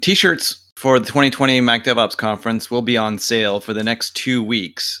T-shirts for the 2020 Mac DevOps Conference will be on sale for the next 2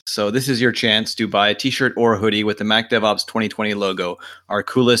 weeks. So this is your chance to buy a T-shirt or a hoodie with the Mac DevOps 2020 logo, our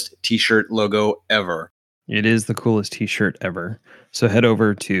coolest T-shirt logo ever. It is the coolest T-shirt ever. So head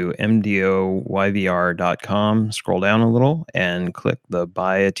over to mdoyvr.com, scroll down a little, and click the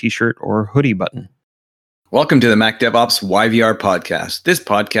Buy a T-shirt or hoodie button. Welcome to the Mac DevOps YVR podcast. This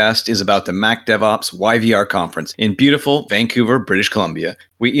podcast is about the Mac DevOps YVR conference in beautiful Vancouver, British Columbia.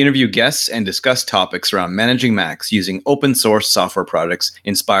 We interview guests and discuss topics around managing Macs using open source software products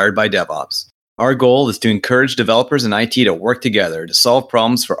inspired by DevOps. Our goal is to encourage developers and IT to work together to solve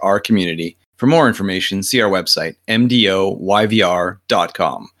problems for our community. For more information, see our website, mdoyvr.com.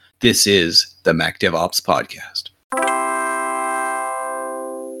 This is the Mac DevOps podcast.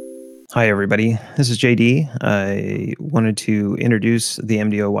 Hi, everybody. This is JD. I wanted to introduce the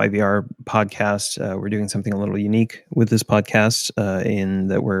MDO YVR podcast. We're doing something a little unique with this podcast in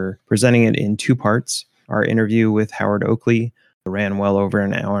that we're presenting it in two parts. Our interview with Howard Oakley ran well over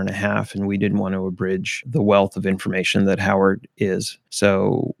an hour and a half, and we didn't want to abridge the wealth of information that Howard is.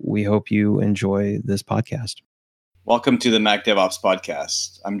 So we hope you enjoy this podcast. Welcome to the Mac DevOps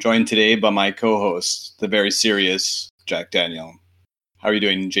podcast. I'm joined today by my co-host, the very serious Jack Daniel. How are you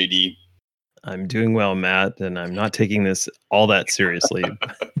doing, JD? I'm doing well, Matt, and I'm not taking this all that seriously.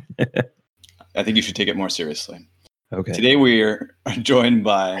 I think you should take it more seriously. Okay. Today we're joined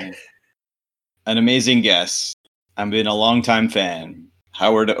by an amazing guest. I've been a longtime fan,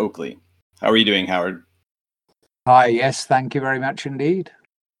 Howard Oakley. How are you doing, Howard? Hi, yes, thank you very much indeed.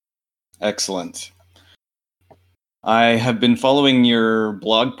 Excellent. I have been following your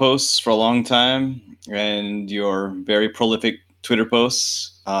blog posts for a long time and your very prolific Twitter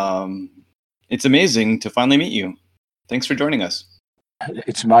posts. It's amazing to finally meet you. Thanks for joining us.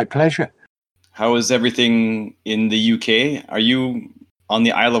 It's my pleasure. How is everything in the UK? Are you on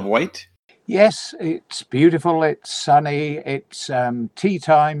the Isle of Wight? Yes, it's beautiful, it's sunny, it's tea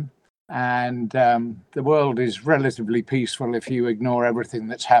time, and the world is relatively peaceful if you ignore everything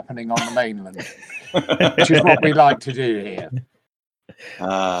that's happening on the mainland, which is what we like to do here.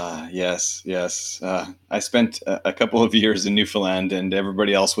 Yes. I spent a couple of years in Newfoundland, and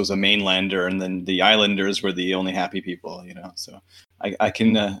everybody else was a mainlander, and then the islanders were the only happy people, So I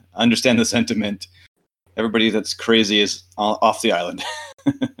can understand the sentiment. Everybody that's crazy is off the island.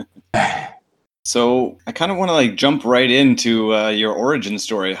 So I kind of want to jump right into your origin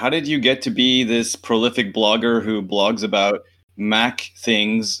story. How did you get to be this prolific blogger who blogs about Mac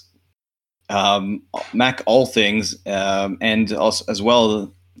things? Mac all things, and also as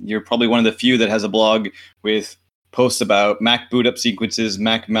well, you're probably one of the few that has a blog with posts about Mac boot up sequences,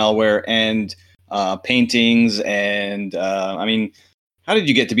 Mac malware, and paintings. And how did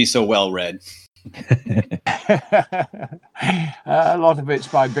you get to be so well read? A lot of it's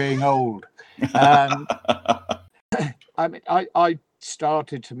by being old. I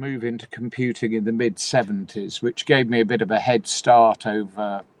started to move into computing in the mid-70s, which gave me a bit of a head start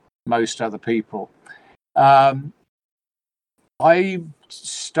over most other people. I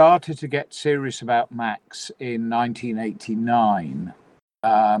started to get serious about Macs in 1989.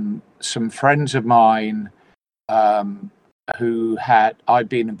 Some friends of mine who I'd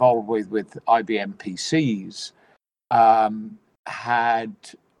been involved with IBM PCs had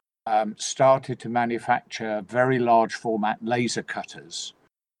started to manufacture very large format laser cutters,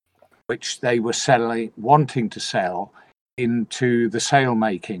 which they were wanting to sell into the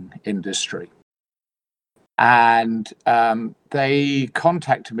sail-making industry. And they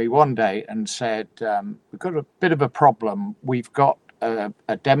contacted me one day and said, we've got a bit of a problem. We've got a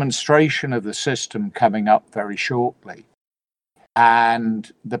demonstration of the system coming up very shortly.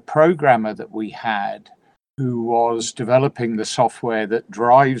 And the programmer that we had, who was developing the software that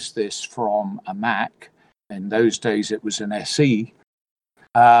drives this from a Mac, in those days it was an SE,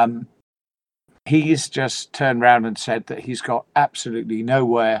 he's just turned around and said that he's got absolutely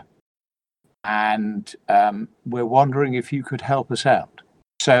nowhere, and we're wondering if you could help us out.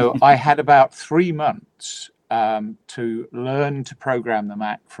 So I had about 3 months to learn to program the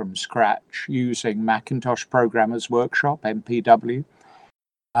Mac from scratch using Macintosh Programmers Workshop, MPW,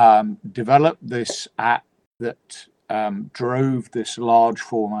 develop this app that drove this large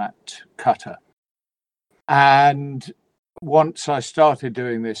format cutter. And once I started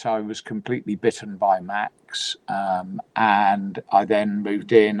doing this, I was completely bitten by Macs, and I then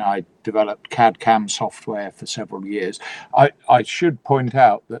moved in. I developed CAD/CAM software for several years. I should point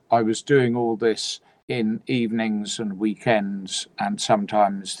out that I was doing all this in evenings and weekends and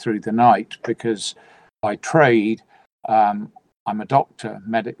sometimes through the night, because by trade, I'm a doctor,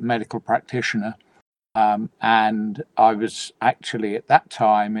 medical practitioner, And I was actually at that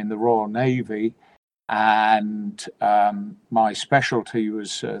time in the Royal Navy, and my specialty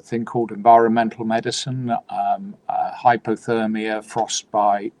was a thing called environmental medicine, hypothermia,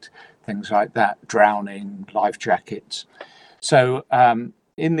 frostbite, things like that, drowning, life jackets. So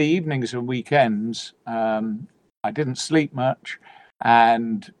in the evenings and weekends, I didn't sleep much,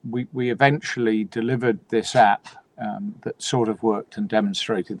 and we eventually delivered this app that sort of worked and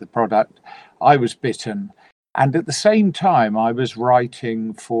demonstrated the product. I was bitten, and at the same time, I was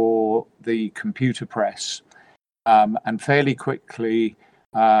writing for the computer press, and fairly quickly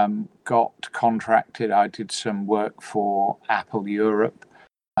got contracted. I did some work for Apple Europe,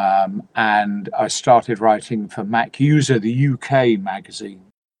 and I started writing for Mac User, the UK magazine.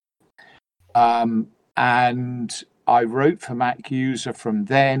 And I wrote for Mac User from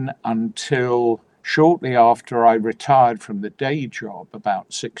then until shortly after I retired from the day job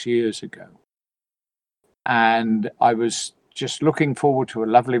about 6 years ago. And I was just looking forward to a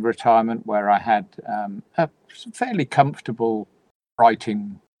lovely retirement where I had a fairly comfortable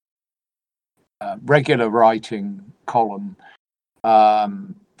writing, regular writing column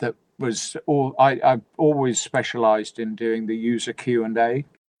that was all. I've always specialized in doing the user Q&A.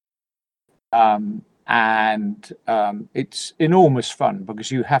 And it's enormous fun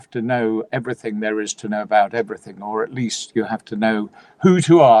because you have to know everything there is to know about everything, or at least you have to know who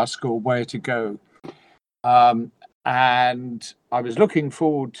to ask or where to go. And I was looking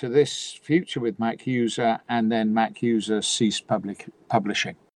forward to this future with Mac User, and then Mac User ceased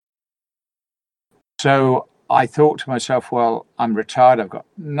publishing. So I thought to myself, well, I'm retired. I've got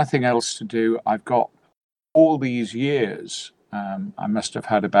nothing else to do. I've got all these years. I must have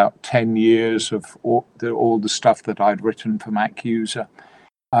had about 10 years of all the stuff that I'd written for Mac User.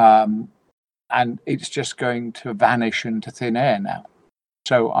 And it's just going to vanish into thin air now.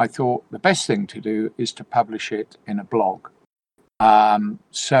 So I thought the best thing to do is to publish it in a blog.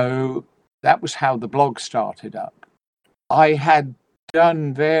 So that was how the blog started up. I had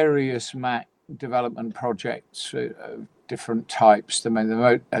done various Mac development projects of different types.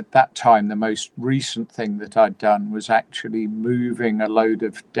 At that time, the most recent thing that I'd done was actually moving a load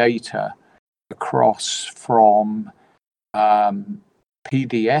of data across from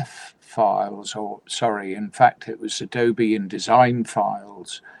PDF files, in fact, it was Adobe InDesign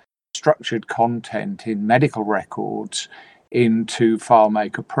files, structured content in medical records into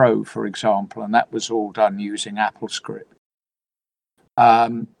FileMaker Pro, for example, and that was all done using AppleScript.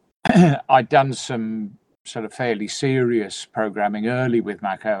 I'd done some sort of fairly serious programming early with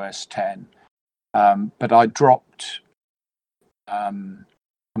Mac OS X, but I dropped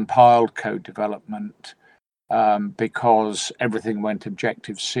compiled code development because everything went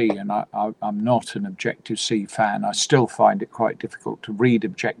Objective-C, and I'm not an Objective-C fan. I still find it quite difficult to read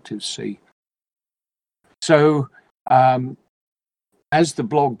Objective-C. So as the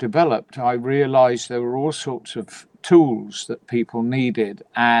blog developed, I realized there were all sorts of tools that people needed,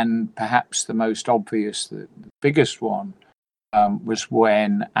 and perhaps the most obvious, the biggest one, was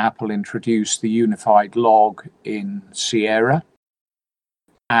when Apple introduced the unified log in Sierra,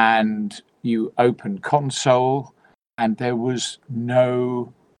 and you opened console and there was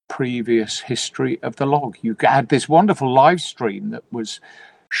no previous history of the log. You had this wonderful live stream that was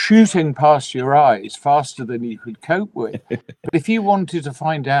shooting past your eyes faster than you could cope with. But if you wanted to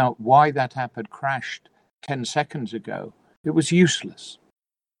find out why that app had crashed 10 seconds ago, it was useless.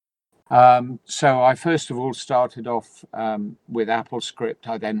 So I first of all started off with AppleScript.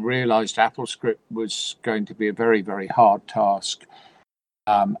 I then realized AppleScript was going to be a very, very hard task.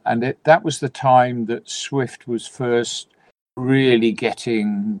 And that was the time that Swift was first really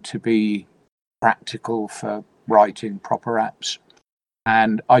getting to be practical for writing proper apps.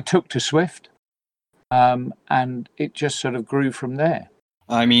 And I took to Swift, and it just sort of grew from there.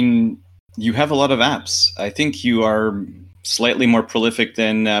 I mean, you have a lot of apps. I think you are slightly more prolific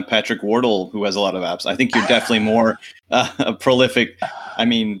than Patrick Wardle, who has a lot of apps. I think you're definitely more prolific. I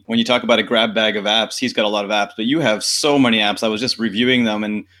mean, when you talk about a grab bag of apps, he's got a lot of apps, but you have so many apps. I was just reviewing them,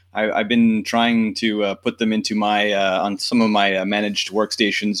 and I've been trying to put them into my on some of my managed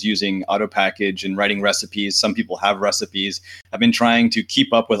workstations using auto package and writing recipes. Some people have recipes. I've been trying to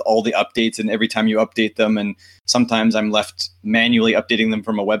keep up with all the updates, and every time you update them, and sometimes I'm left manually updating them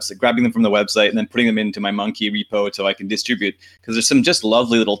from a website, grabbing them from the website, and then putting them into my Monkey repo so I can distribute. Because there's some just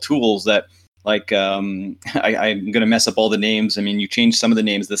lovely little tools that, like, I'm going to mess up all the names. I mean, you changed some of the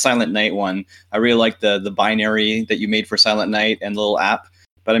names. The Silent Night one, I really like the binary that you made for Silent Night and the little app.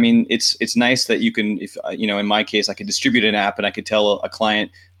 But I mean, it's nice that you can, if in my case, I could distribute an app and I could tell a client,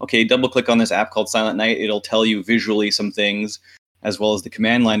 okay, double click on this app called Silent Night. It'll tell you visually some things, as well as the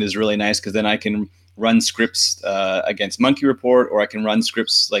command line is really nice because then I can run scripts against Monkey Report, or I can run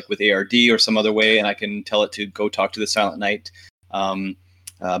scripts like with ARD or some other way, and I can tell it to go talk to the Silent Night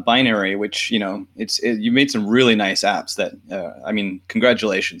binary. Which you made some really nice apps. That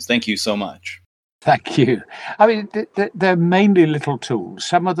congratulations! Thank you so much. Thank you. I mean, they're mainly little tools.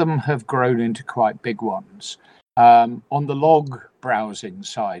 Some of them have grown into quite big ones. On the log browsing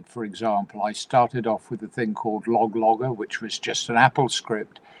side, for example, I started off with a thing called Log Logger, which was just an Apple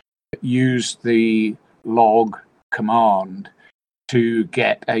script that used the log command to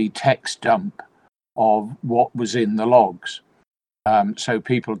get a text dump of what was in the logs. So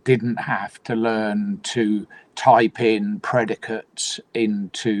people didn't have to learn to type in predicates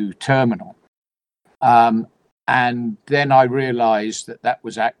into terminal. And then I realized that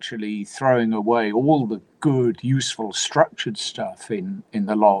was actually throwing away all the good, useful, structured stuff in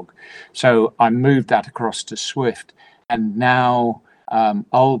the log. So I moved that across to Swift. And now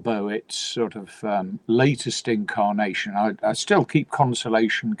Ulbo, its sort of latest incarnation, I still keep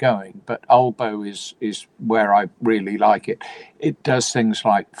Consolation going, but Ulbo is where I really like it. It does things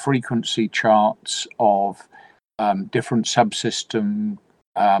like frequency charts of different subsystem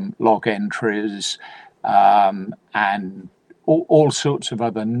log entries, and all sorts of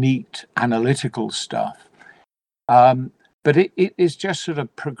other neat analytical stuff. But it is just sort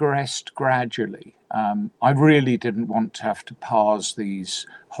of progressed gradually. I really didn't want to have to parse these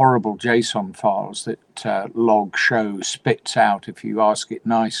horrible JSON files that log show spits out if you ask it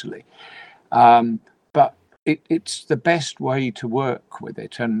nicely. But it's the best way to work with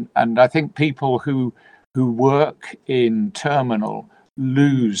it. And I think people who work in terminal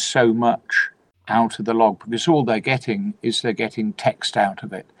lose so much out of the log, because all they're getting text out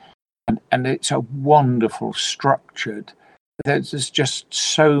of it, and it's a wonderful structured. There's just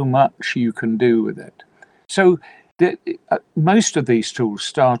so much you can do with it. So most of these tools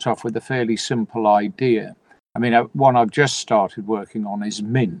start off with a fairly simple idea. I mean, one I've just started working on is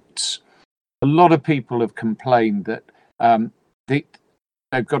mints. A lot of people have complained that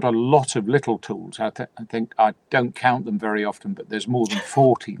they've got a lot of little tools. I think I don't count them very often, but there's more than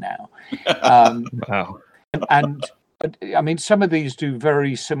 40 now. Wow. And I mean, some of these do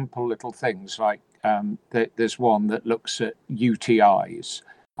very simple little things, like there's one that looks at UTIs.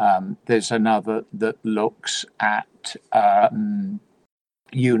 There's another that looks at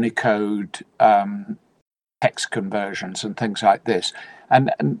Unicode text conversions and things like this.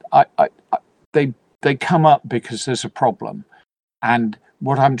 And they come up because there's a problem. And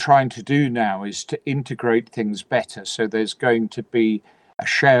what I'm trying to do now is to integrate things better. So there's going to be a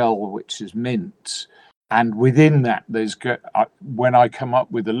shell, which is mints. And within that, when I come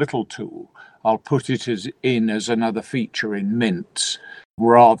up with a little tool, I'll put it as another feature in mints,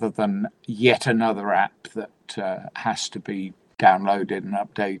 rather than yet another app that has to be downloaded and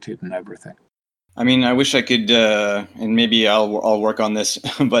updated and everything. I mean, I wish I could, and maybe I'll work on this,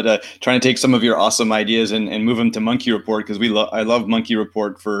 but trying to take some of your awesome ideas and move them to Monkey Report, because I love Monkey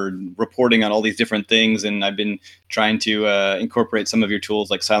Report for reporting on all these different things, and I've been trying to incorporate some of your tools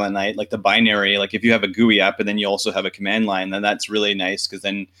like Silent Night, like the binary. Like if you have a GUI app and then you also have a command line, then that's really nice, because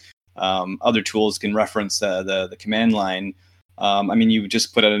then other tools can reference the command line. I mean, you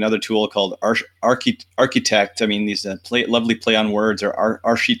just put out another tool called Architect. I mean, these lovely play on words, or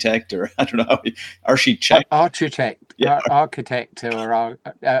Architect, or I don't know, Architect. Architect, yeah. Architect, or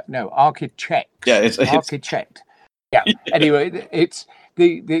no, Architect. Yeah, it's Architect. Yeah. Anyway, it's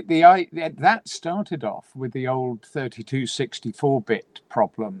that started off with the old 3264-bit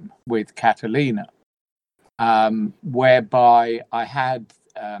problem with Catalina, whereby I had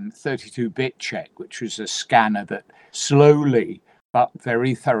 32-bit check, which was a scanner that slowly but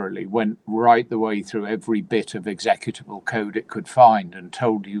very thoroughly went right the way through every bit of executable code it could find and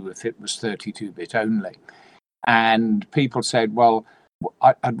told you if it was 32-bit only. And people said, well,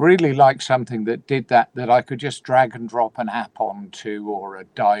 I'd really like something that did that I could just drag and drop an app onto, or a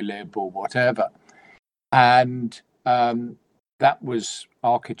dilib or whatever. And that was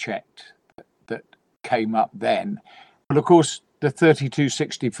Architect that came up then. But of course, the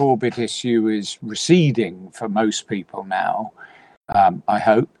 3264-bit issue is receding for most people now, I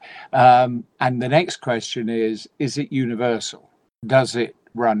hope. And the next question is it universal? Does it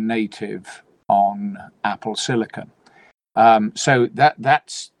run native on Apple Silicon? So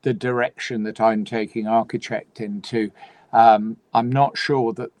that's the direction that I'm taking Architect into. I'm not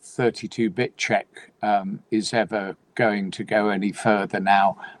sure that 32-bit check is ever going to go any further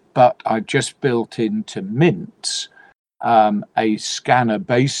now, but I've just built into Mints a scanner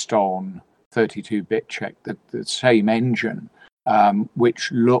based on 32-bit check, the same engine,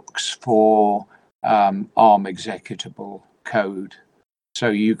 which looks for ARM executable code. So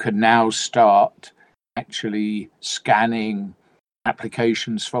you can now start actually scanning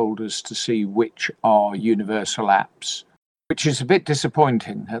applications folders to see which are universal apps, which is a bit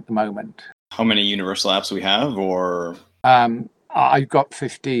disappointing at the moment. How many universal apps we have, or I've got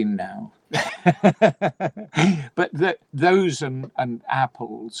 15 now. But those and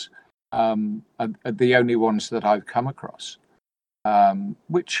Apple's are the only ones that I've come across,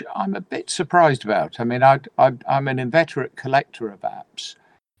 which I'm a bit surprised about. I mean, I'm an inveterate collector of apps.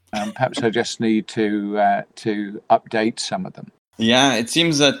 Perhaps I just need to update some of them. Yeah, it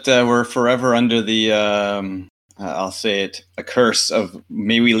seems that we're forever under the, I'll say it, a curse of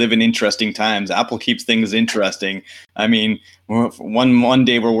may we live in interesting times. Apple keeps things interesting. I mean, one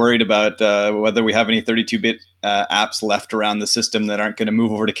day we're worried about whether we have any 32-bit apps left around the system that aren't going to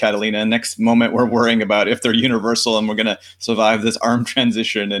move over to Catalina. Next moment, we're worrying about if they're universal and we're going to survive this ARM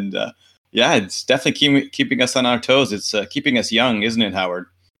transition. And yeah, it's definitely keeping us on our toes. It's keeping us young, isn't it, Howard?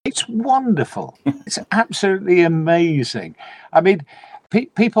 It's wonderful. It's absolutely amazing. I mean,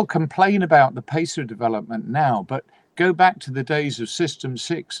 people complain about the pace of development now, but go back to the days of System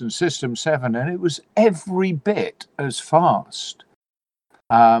 6 and System 7, and it was every bit as fast.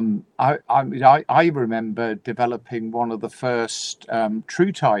 I remember developing one of the first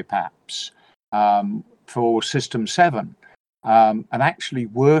TrueType apps for System 7, and actually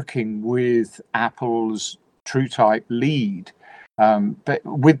working with Apple's TrueType lead. But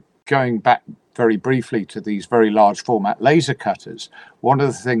with going back very briefly to these very large format laser cutters, one of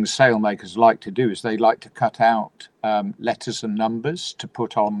the things sailmakers like to do is they like to cut out letters and numbers to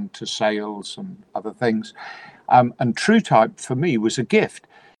put on to sails and other things. And TrueType for me was a gift.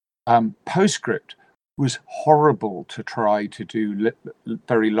 PostScript was horrible to try to do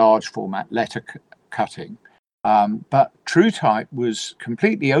very large format letter cutting, but TrueType was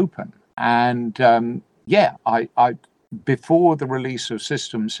completely open. And I before the release of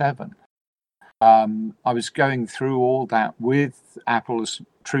System 7, I was going through all that with Apple's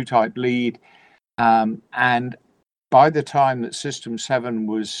TrueType lead, and by the time that System 7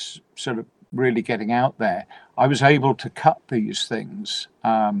 was sort of really getting out there, I was able to cut these things,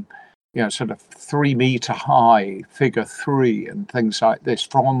 sort of 3 meter high, figure 3 and things like this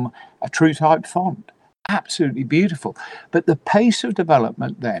from a TrueType font. Absolutely beautiful. But the pace of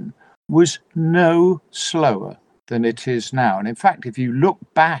development then was no slower than it is now. And in fact, if you look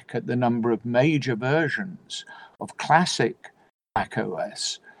back at the number of major versions of classic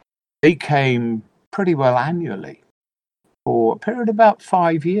macOS, they came pretty well annually for a period of about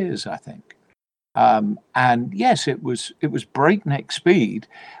 5 years, I think. And yes, it was breakneck speed.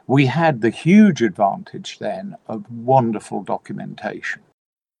 We had the huge advantage then of wonderful documentation.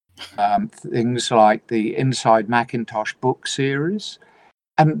 Things like the Inside Macintosh book series.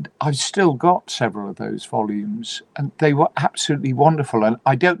 And I've still got several of those volumes, and they were absolutely wonderful. And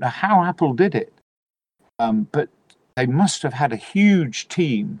I don't know how Apple did it, but they must have had a huge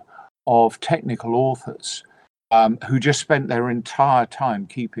team of technical authors who just spent their entire time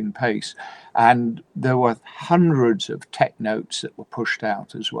keeping pace. And there were hundreds of tech notes that were pushed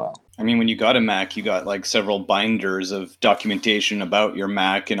out as well. I mean, when you got a Mac, you got like several binders of documentation about your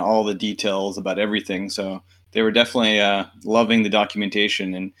Mac and all the details about everything. So they were definitely loving the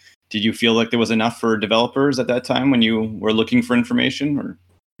documentation. And did you feel like there was enough for developers at that time when you were looking for information? Or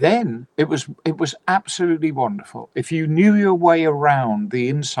then it was absolutely wonderful. If you knew your way around the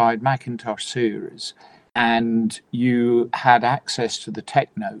Inside Macintosh series and you had access to the tech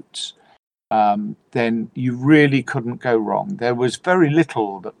notes, then you really couldn't go wrong. There was very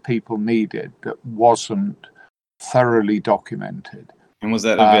little that people needed that wasn't thoroughly documented. And was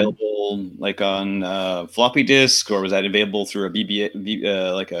that available like on floppy disk, or was that available through a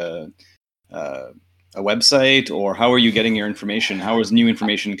website, or how are you getting your information? How was new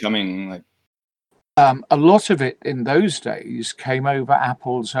information coming? A lot of it in those days came over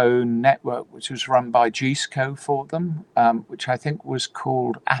Apple's own network, which was run by Gisco for them, which I think was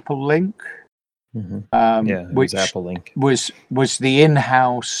called Apple Link. Mm-hmm. Which Apple Link was the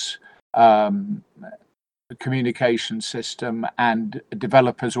in-house communication system, and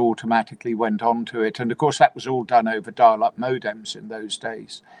developers automatically went onto it. And of course, that was all done over dial-up modems in those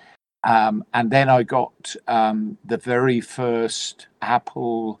days. And then I got the very first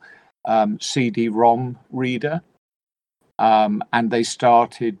Apple CD-ROM reader, and they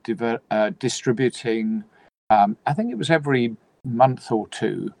started distributing, I think it was every month or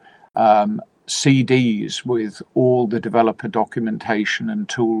two, CDs with all the developer documentation and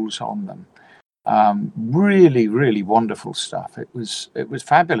tools on them. Really, really wonderful stuff. It was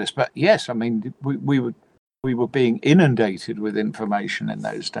fabulous. But yes, I mean, we were being inundated with information in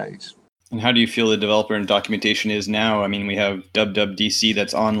those days. And how do you feel the developer and documentation is now? I mean, we have WWDC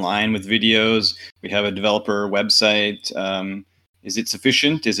that's online with videos. We have a developer website. Is it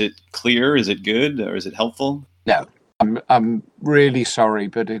sufficient? Is it clear? Is it good? Or is it helpful? No, I'm really sorry,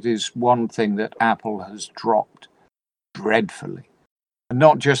 but it is one thing that Apple has dropped dreadfully. And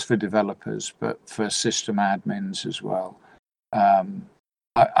not just for developers, but for system admins as well.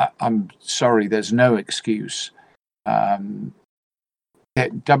 I'm sorry, there's no excuse.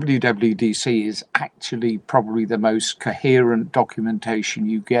 WWDC is actually probably the most coherent documentation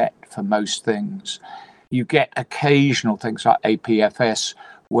you get for most things. You get occasional things like APFS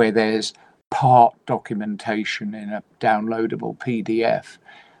where there's part documentation in a downloadable PDF.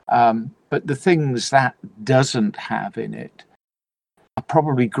 But the things that doesn't have in it are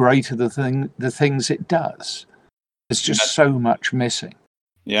probably greater than the things it does. There's just so much missing.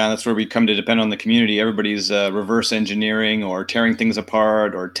 Yeah, that's where we come to depend on the community. Everybody's reverse engineering or tearing things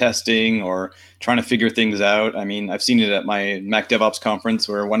apart or testing or trying to figure things out. I mean, I've seen it at my Mac DevOps conference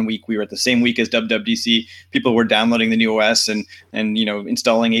where one week we were at the same week as WWDC. People were downloading the new OS and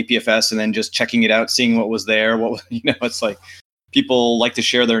installing APFS and then just checking it out, seeing what was there. It's like people like to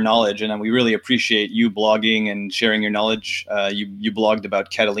share their knowledge, and we really appreciate you blogging and sharing your knowledge. You blogged about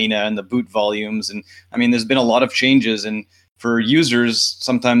Catalina and the boot volumes, and I mean, there's been a lot of changes and. For users,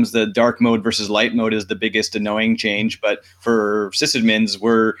 sometimes the dark mode versus light mode is the biggest annoying change. But for sysadmins,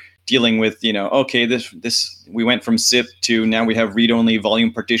 we're dealing with, this we went from SIP to now we have read-only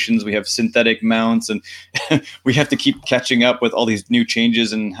volume partitions, we have synthetic mounts, and we have to keep catching up with all these new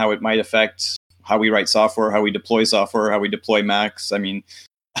changes and how it might affect how we write software, how we deploy software, how we deploy Macs. I mean,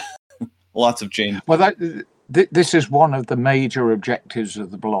 lots of change. Well, this is one of the major objectives of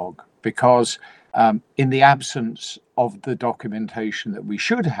the blog, because in the absence of the documentation that we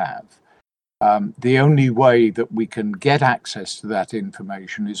should have, the only way that we can get access to that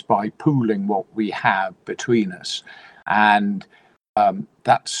information is by pooling what we have between us, and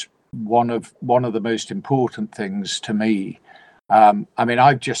that's one of the most important things to me. I mean,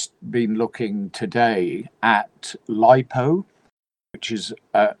 I've just been looking today at LiPo, which is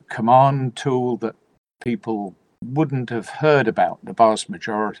a command tool that people wouldn't have heard about, the vast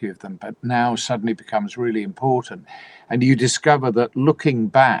majority of them, but now suddenly becomes really important. And you discover that looking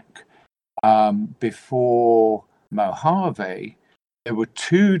back before Mojave, there were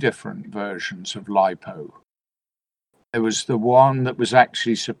two different versions of LiPo. There was the one that was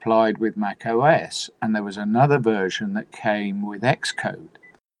actually supplied with Mac OS, and there was another version that came with Xcode.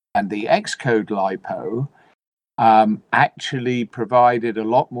 And the Xcode LiPo actually provided a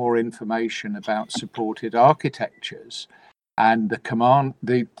lot more information about supported architectures, and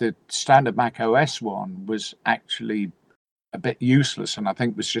the standard Mac OS one was actually a bit useless, and I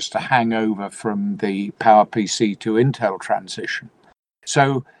think was just a hangover from the PowerPC to Intel transition.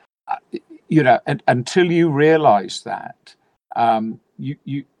 So, until you realize that, I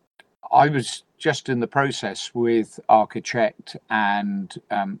was just in the process with Architect and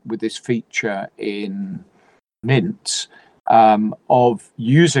with this feature in Mint of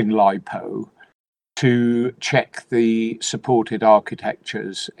using LiPo to check the supported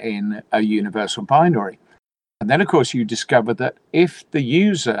architectures in a universal binary. And then, of course, you discover that if the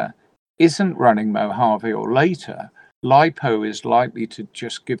user isn't running Mojave or later, LiPo is likely to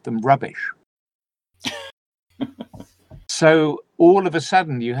just give them rubbish. So all of a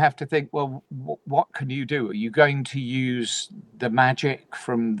sudden you have to think, well, what can you do? Are you going to use the magic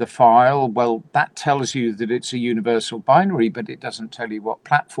from the file? Well, that tells you that it's a universal binary, but it doesn't tell you what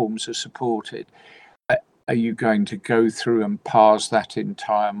platforms are supported. Are you going to go through and parse that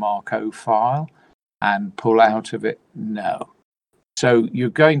entire Marco file and pull out of it? No. So you're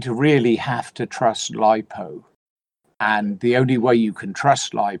going to really have to trust LiPo. And the only way you can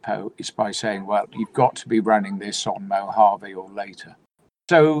trust LiPo is by saying, well, you've got to be running this on Mojave or later.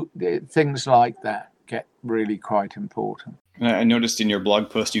 So things like that get really quite important. I noticed in your blog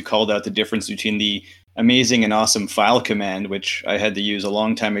post you called out the difference between the amazing and awesome file command, which I had to use a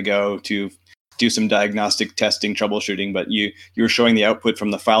long time ago to do some diagnostic testing, troubleshooting, but you were showing the output from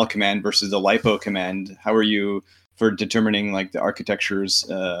the file command versus the LiPo command. How are you for determining like the architectures?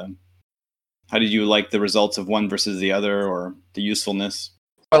 How did you like the results of one versus the other, or the usefulness?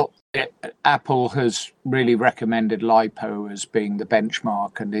 Well, Apple has really recommended LiPo as being the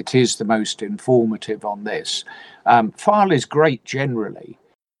benchmark, and it is the most informative on this. File is great generally,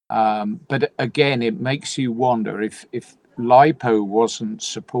 but again, it makes you wonder if LiPo wasn't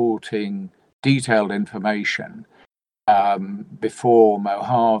supporting detailed information before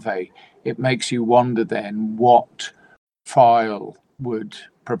Mojave, it makes you wonder then what file would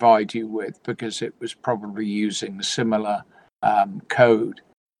provide you with, because it was probably using similar code.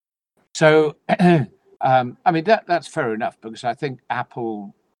 So, I mean, that's fair enough, because I think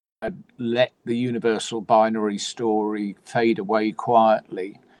Apple had let the universal binary story fade away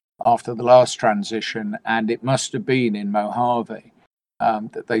quietly after the last transition, and it must have been in Mojave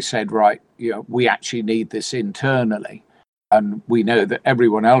that they said, right, we actually need this internally, and we know that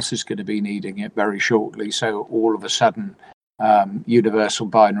everyone else is going to be needing it very shortly. So all of a sudden, universal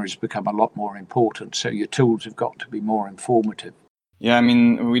binaries become a lot more important. So your tools have got to be more informative. Yeah, I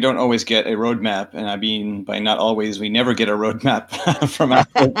mean, we don't always get a roadmap, and I mean, by not always, we never get a roadmap from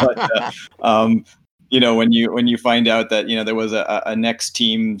Apple. But when you find out that there was a Next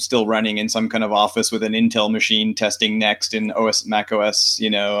team still running in some kind of office with an Intel machine testing Next in Mac OS,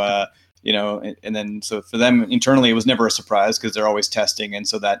 and then so for them internally, it was never a surprise because they're always testing, and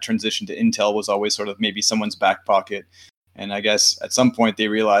so that transition to Intel was always sort of maybe someone's back pocket. And I guess at some point they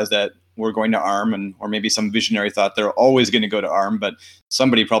realized that we're going to ARM, or maybe some visionary thought they're always going to go to ARM, but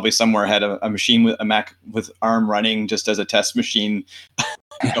somebody probably somewhere had a machine with a Mac with ARM running just as a test machine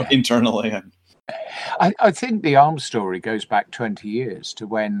internally. I think the ARM story goes back 20 years to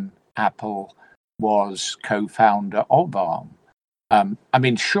when Apple was co-founder of ARM. I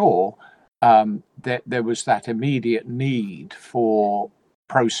mean, sure, there was that immediate need for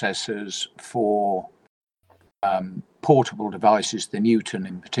processors for portable devices, the Newton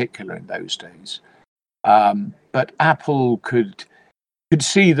in particular in those days. But Apple could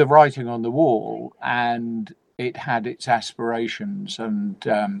see the writing on the wall, and it had its aspirations. And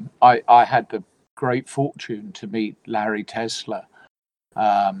I had the great fortune to meet Larry Tesler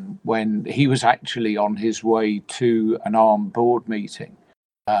when he was actually on his way to an ARM board meeting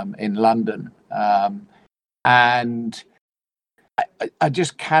in London. And I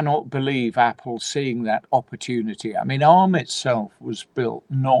just cannot believe Apple seeing that opportunity. I mean, ARM itself was built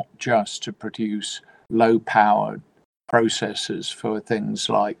not just to produce low-powered processors for things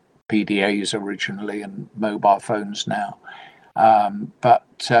like PDAs originally and mobile phones now, but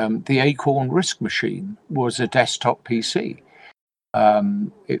the Acorn RISC machine was a desktop PC.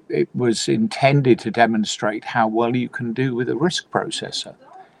 It was intended to demonstrate how well you can do with a RISC processor,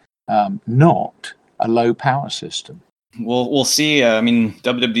 not a low-power system. We'll see. I mean,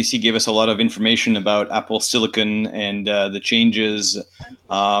 WWDC gave us a lot of information about Apple Silicon and the changes,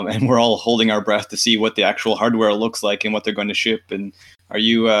 and we're all holding our breath to see what the actual hardware looks like and what they're going to ship. And are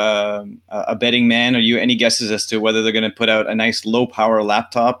you a betting man? Are you any guesses as to whether they're going to put out a nice low-power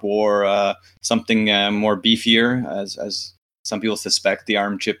laptop or something more beefier? As some people suspect, the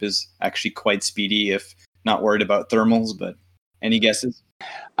ARM chip is actually quite speedy, if not worried about thermals. But any guesses?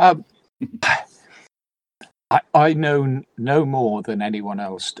 I know no more than anyone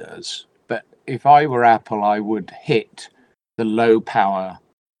else does, but if I were Apple, I would hit the low power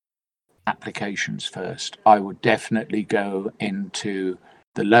applications first. I would definitely go into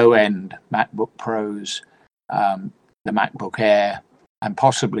the low end MacBook Pros, the MacBook Air, and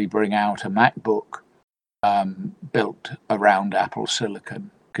possibly bring out a MacBook built around Apple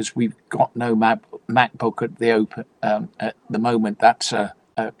Silicon, because we've got no MacBook at the open at the moment. That's a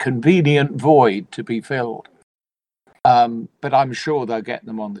convenient void to be filled. But I'm sure they'll get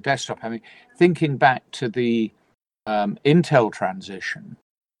them on the desktop. I mean, thinking back to the Intel transition,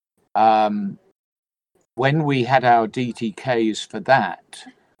 when we had our DTKs for that,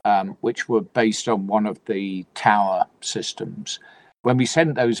 which were based on one of the Tower systems, when we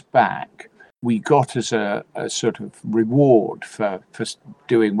sent those back, we got as a sort of reward for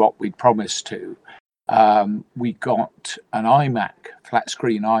doing what we'd promised to. We got an iMac, flat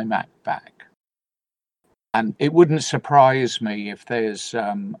screen iMac back. And it wouldn't surprise me if there's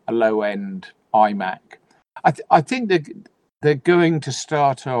a low-end iMac. I think they're going to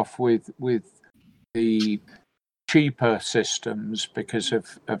start off with the cheaper systems because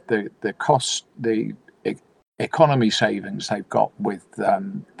of the cost, the economy savings they've got with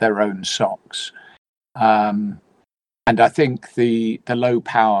their own SoCs. And I think the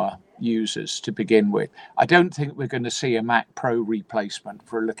low-power users to begin with. I don't think we're going to see a Mac Pro replacement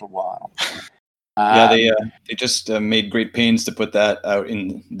for a little while. Yeah, they just made great pains to put that out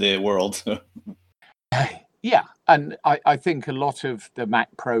in the world. Yeah, and I think a lot of the Mac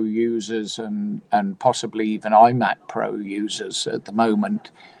Pro users and possibly even iMac Pro users at the moment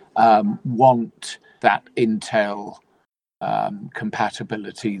want that Intel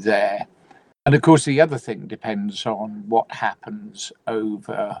compatibility there. And of course, the other thing depends on what happens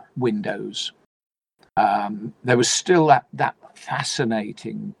over Windows. There was still that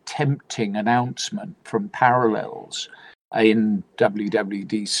fascinating, tempting announcement from Parallels in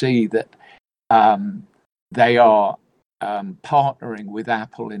WWDC that they are partnering with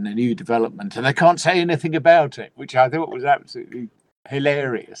Apple in a new development, and they can't say anything about it, which I thought was absolutely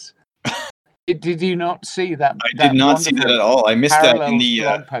hilarious. Did you not see that? I did That not see that wonderful at all. I missed that in Parallels the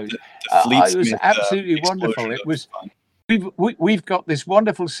blog post. Fleet It was Smith absolutely explosion. wonderful. It That was. fun. We've got this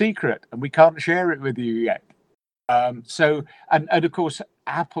wonderful secret, and we can't share it with you yet. So, and of course,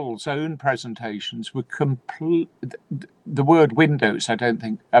 Apple's own presentations were complete. The word Windows, I don't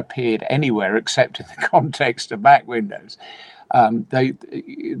think, appeared anywhere except in the context of Mac Windows.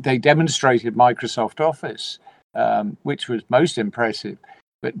 They demonstrated Microsoft Office, which was most impressive,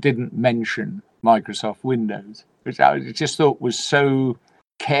 but didn't mention Microsoft Windows, which I just thought was so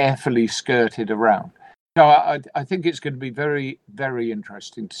carefully skirted around. So I think it's going to be very, very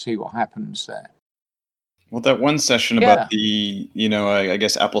interesting to see what happens there. Well, that one session about the, I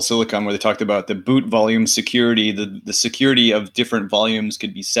guess Apple Silicon, where they talked about the boot volume security, the security of different volumes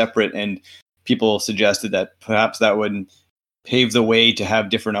could be separate, and people suggested that perhaps that would pave the way to have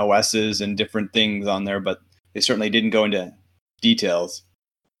different OSs and different things on there, but they certainly didn't go into details.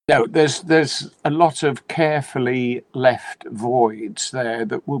 No, there's a lot of carefully left voids there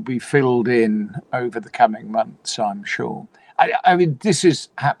that will be filled in over the coming months, I'm sure. I mean, this is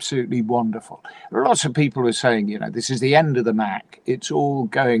absolutely wonderful. Lots of people are saying, this is the end of the Mac. It's all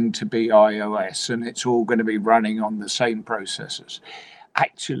going to be iOS and it's all going to be running on the same processors.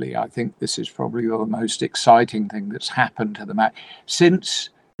 Actually, I think this is probably the most exciting thing that's happened to the Mac since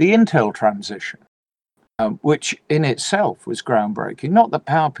the Intel transition, which in itself was groundbreaking. Not that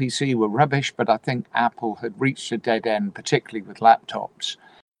PowerPC were rubbish, but I think Apple had reached a dead end, particularly with laptops.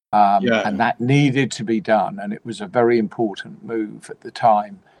 And that needed to be done. And it was a very important move at the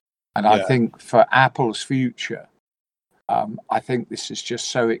time. And I think for Apple's future, I think this is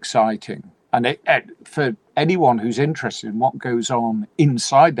just so exciting. And for anyone who's interested in what goes on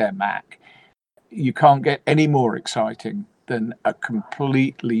inside their Mac, you can't get any more exciting than a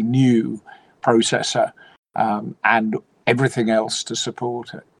completely new processor and everything else to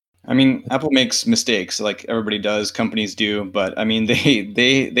support it. I mean, Apple makes mistakes like everybody does, companies do, but I mean,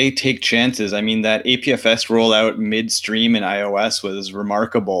 they take chances. I mean, that APFS rollout midstream in iOS was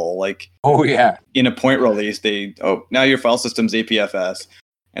remarkable. Like, in a point release, now your file system's APFS.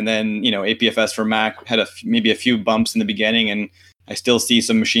 And then, APFS for Mac had maybe a few bumps in the beginning, and I still see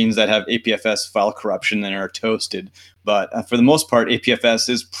some machines that have APFS file corruption and are toasted. But for the most part, APFS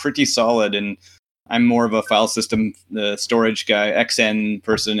is pretty solid, and I'm more of a file system storage guy, XN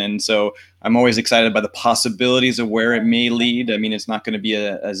person, and so I'm always excited by the possibilities of where it may lead. I mean, it's not going to be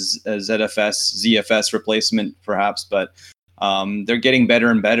a ZFS, ZFS replacement, perhaps, but they're getting better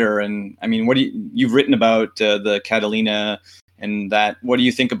and better. And I mean, you've written about the Catalina and that? What do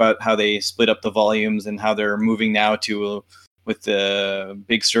you think about how they split up the volumes and how they're moving now to with the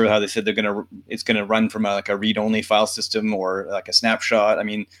Big Sur, how they said it's gonna run from a read-only file system or like a snapshot? I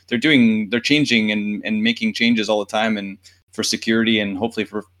mean, they're changing and making changes all the time, and for security and hopefully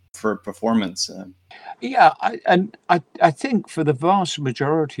for performance. I think for the vast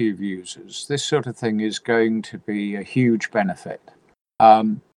majority of users, this sort of thing is going to be a huge benefit.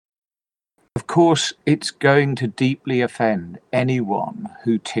 Of course, it's going to deeply offend anyone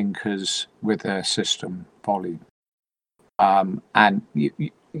who tinkers with their system volume. And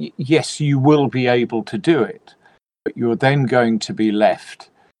yes, you will be able to do it, but you're then going to be left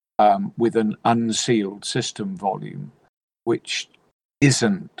with an unsealed system volume, which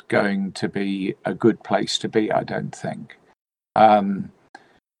isn't going to be a good place to be, I don't think.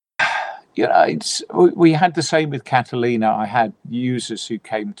 We had the same with Catalina. I had users who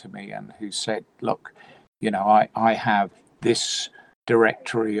came to me and who said, look, I have this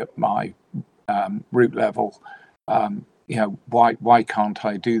directory at my root level. Why can't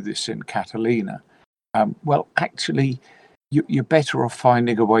I do this in Catalina? Well, actually, you're better off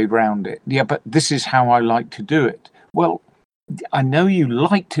finding a way around it. Yeah, but this is how I like to do it. Well, I know you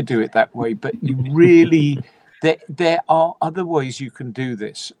like to do it that way, but you really, there are other ways you can do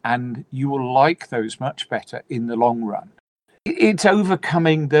this, and you will like those much better in the long run. It's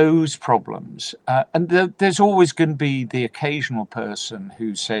overcoming those problems. And there's always going to be the occasional person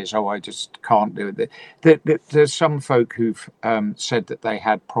who says, I just can't do it. There's some folk who've said that they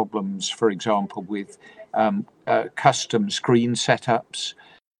had problems, for example, with custom screen setups,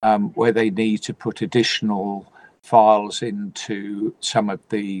 where they need to put additional files into some of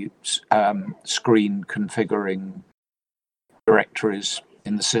the screen configuring directories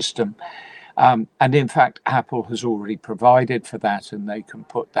in the system. And in fact, Apple has already provided for that, and they can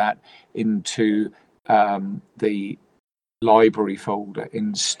put that into the library folder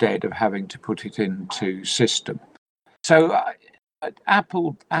instead of having to put it into system. So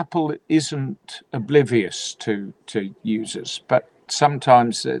Apple isn't oblivious to users, but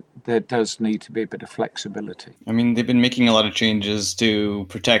sometimes there does need to be a bit of flexibility. I mean, they've been making a lot of changes to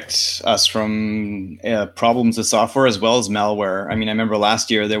protect us from problems with software as well as malware. I mean, I remember last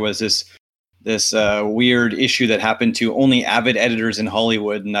year there was this weird issue that happened to only avid editors in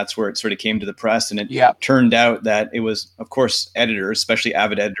Hollywood, and that's where it sort of came to the press. And it turned out that it was, of course, editors, especially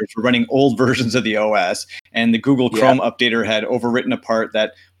avid editors, were running old versions of the OS, and the Google Chrome updater had overwritten a part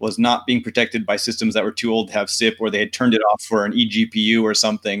that was not being protected by systems that were too old to have SIP, or they had turned it off for an eGPU or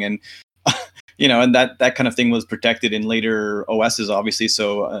something. And and that kind of thing was protected in later OSs, obviously.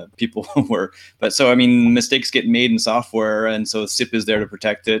 So people were, I mean, mistakes get made in software, and so SIP is there to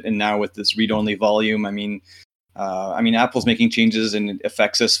protect it. And now with this read-only volume, I mean, Apple's making changes and it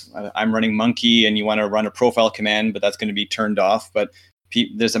affects us. I'm running Monkey, and you want to run a profile command, but that's going to be turned off. But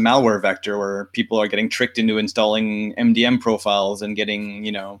there's a malware vector where people are getting tricked into installing MDM profiles and getting,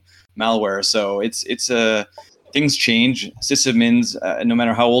 malware. So it's things change. Sysadmins, no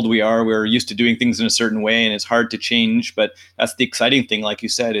matter how old we are, we're used to doing things in a certain way, and it's hard to change. But that's the exciting thing. Like you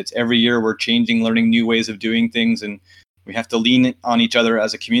said, it's every year we're changing, learning new ways of doing things, and we have to lean on each other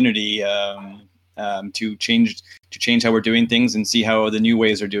as a community to change how we're doing things and see how the new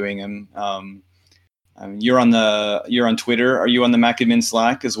ways are doing them. You're on Twitter. Are you on the MacAdmin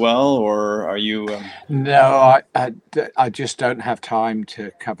Slack as well, or are you? No, I just don't have time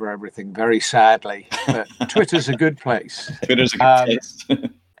to cover everything, very sadly. But Twitter's a good place. Twitter's a good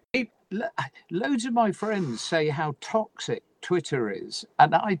place. Loads of my friends say how toxic Twitter is,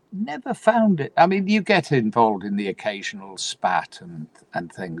 and I never found it. I mean, you get involved in the occasional spat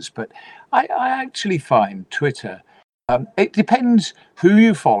and things, but I actually find Twitter. It depends who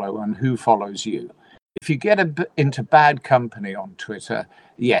you follow and who follows you. If you get into bad company on Twitter,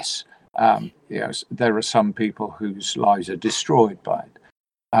 yes, there are some people whose lives are destroyed by it.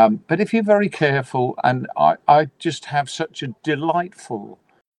 But if you're very careful, and I just have such a delightful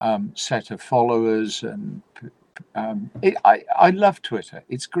set of followers, and I love Twitter.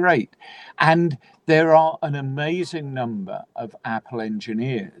 It's great. And there are an amazing number of Apple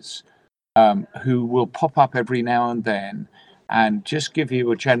engineers who will pop up every now and then and just give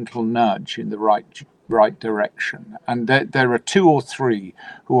you a gentle nudge in the right direction. And there are 2 or 3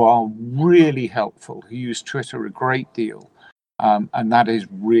 who are really helpful, who use Twitter a great deal. And that is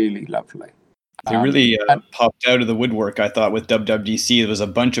really lovely. They really popped out of the woodwork, I thought, with WWDC. There was a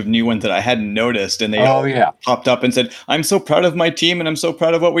bunch of new ones that I hadn't noticed, and they popped up and said, "I'm so proud of my team, and I'm so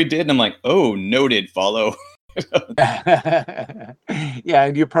proud of what we did." And I'm like, "Oh, noted, follow." Yeah,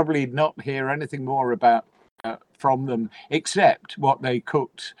 and you probably not hear anything more about from them except what they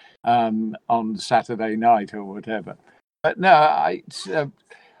cooked on Saturday night or whatever. But no,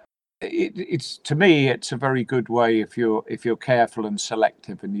 it's to me, it's a very good way if you're careful and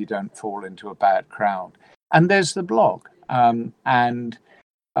selective and you don't fall into a bad crowd. And there's the blog, and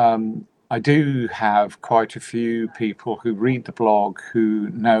I do have quite a few people who read the blog who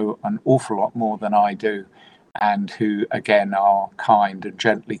know an awful lot more than I do, and who again are kind and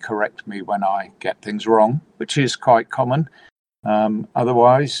gently correct me when I get things wrong, which is quite common.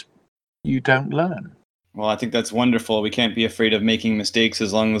 Otherwise, you don't learn. Well, I think that's wonderful. We can't be afraid of making mistakes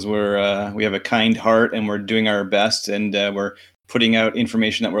as long as we have a kind heart and we're doing our best, and we're putting out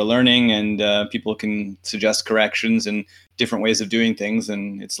information that we're learning, and people can suggest corrections and different ways of doing things,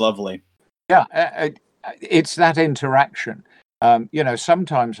 and it's lovely. Yeah, it's that interaction.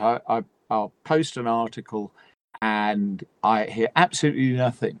 Sometimes I'll post an article and I hear absolutely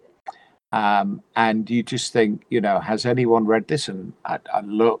nothing. And you just think, has anyone read this? And I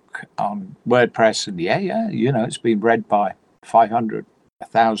look on WordPress and it's been read by 500,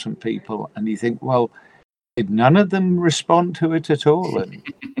 1,000 people. And you think, well, did none of them respond to it at all? And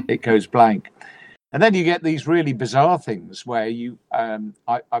it goes blank. And then you get these really bizarre things where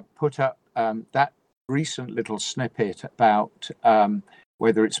I put up that recent little snippet about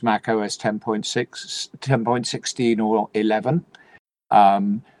whether it's Mac OS 10.6, 10.16 or 11,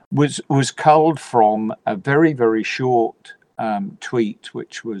 was culled from a very, very short tweet,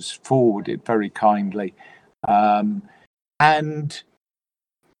 which was forwarded very kindly. And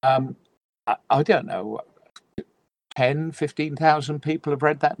I don't know, 10, 15,000 people have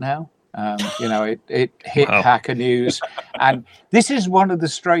read that now. It hit Hacker News. And this is one of the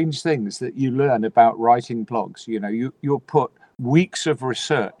strange things that you learn about writing blogs. You'll put weeks of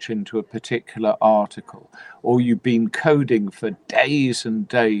research into a particular article, or you've been coding for days and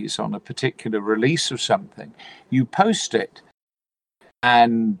days on a particular release of something. You post it,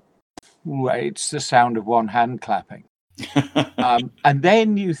 and it's the sound of one hand clapping. And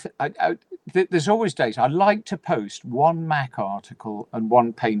then there's always days. I like to post one Mac article and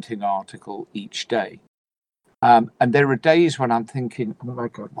one painting article each day. And there are days when I'm thinking, oh my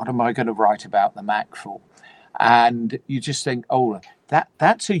God, what am I going to write about the Mac for? And you just think, oh,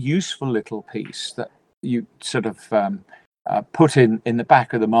 that's a useful little piece that you sort of put in the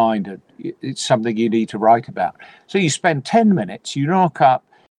back of the mind. And it's something you need to write about. So you spend 10 minutes, you knock up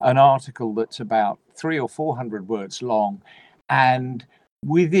an article that's about 300 or 400 words long, and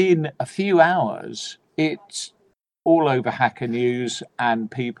within a few hours, it's all over Hacker News and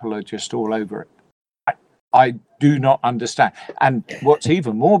people are just all over it. I do not understand. And what's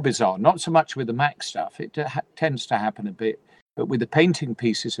even more bizarre, not so much with the Mac stuff, it tends to happen a bit, but with the painting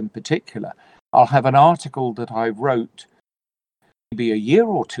pieces in particular, I'll have an article that I wrote maybe a year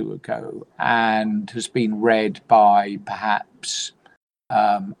or two ago and has been read by perhaps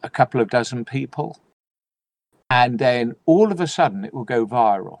a couple of dozen people. And then all of a sudden it will go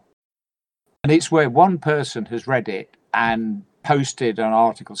viral. And it's where one person has read it and posted an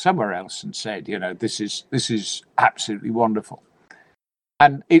article somewhere else and said, this is absolutely wonderful.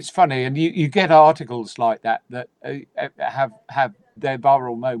 And it's funny, and you get articles like that have their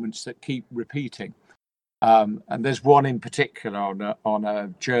viral moments that keep repeating. And there's one in particular on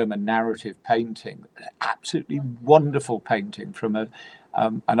a German narrative painting, absolutely wonderful painting from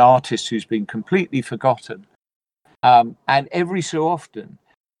an artist who's been completely forgotten. And every so often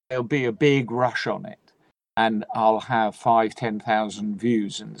there'll be a big rush on it. And I'll have 5,000-10,000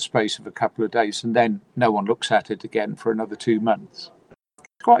 views in the space of a couple of days, and then no one looks at it again for another 2 months.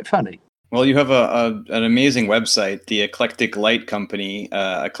 It's quite funny. Well, you have an amazing website, the Eclectic Light Company,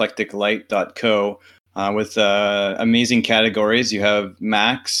 eclecticlight.co, with amazing categories. You have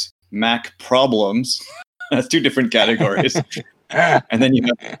Macs, Mac problems. That's 2 different categories. And then you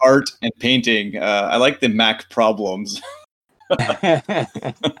have art and painting. I like the Mac problems.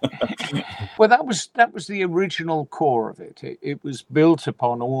 Well, that was the original core of it. It was built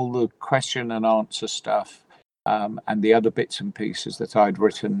upon all the question and answer stuff and the other bits and pieces that I'd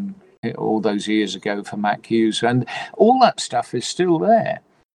written all those years ago for Mac Use, and all that stuff is still there.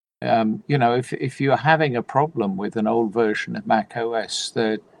 If you're having a problem with an old version of Mac OS,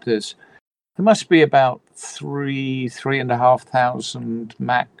 there must be about 3,500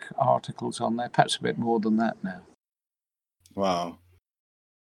 Mac articles on there, perhaps a bit more than that now. Wow.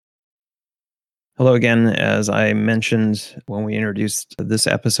 Hello again. As I mentioned when we introduced this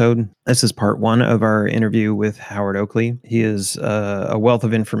episode, this is part 1 of our interview with Howard Oakley. He is a wealth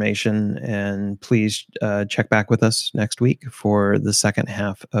of information, and please check back with us next week for the second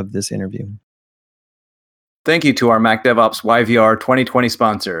half of this interview. Thank you to our Mac DevOps YVR 2020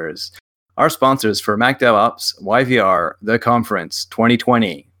 sponsors. Our sponsors for Mac DevOps YVR, the conference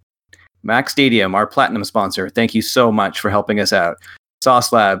 2020. Mac Stadium, our platinum sponsor. Thank you so much for helping us out.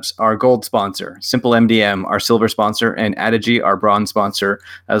 Sauce Labs, our gold sponsor. Simple MDM, our silver sponsor. And Adigy, our bronze sponsor,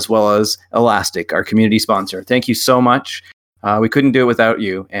 as well as Elastic, our community sponsor. Thank you so much. We couldn't do it without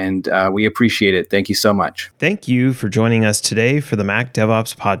you, and we appreciate it. Thank you so much. Thank you for joining us today for the Mac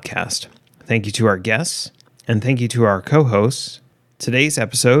DevOps podcast. Thank you to our guests, and thank you to our co-hosts. Today's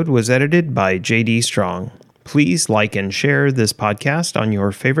episode was edited by JD Strong. Please like and share this podcast on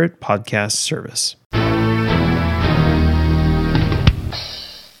your favorite podcast service.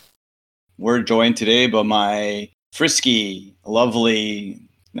 We're joined today by my frisky, lovely...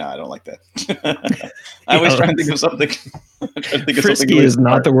 No, I don't like that. I always try to think of something. Frisky is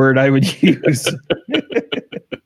not the word I would use.